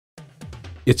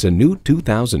It's a new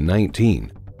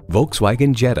 2019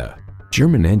 Volkswagen Jetta.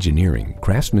 German engineering,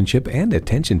 craftsmanship, and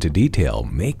attention to detail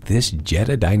make this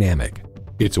Jetta dynamic.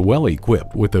 It's well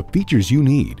equipped with the features you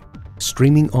need: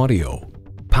 streaming audio,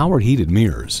 power heated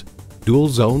mirrors, dual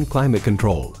zone climate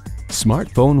control,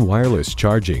 smartphone wireless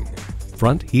charging,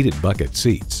 front heated bucket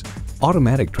seats,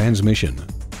 automatic transmission,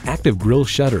 active grille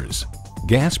shutters,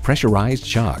 gas pressurized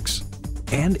shocks,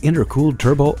 and intercooled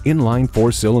turbo inline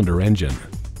 4-cylinder engine.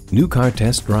 New Car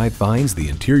Test Drive finds the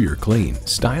interior clean,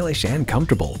 stylish, and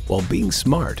comfortable while being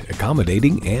smart,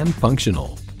 accommodating, and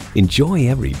functional. Enjoy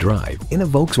every drive in a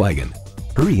Volkswagen.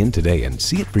 Hurry in today and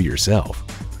see it for yourself.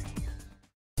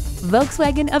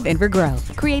 Volkswagen of Inver Grove,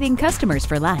 creating customers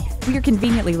for life. We are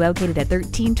conveniently located at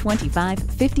 1325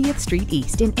 50th Street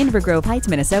East in Inver-Grove-Heights,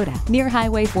 Minnesota, near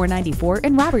Highway 494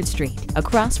 and Robert Street,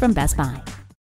 across from Best Buy.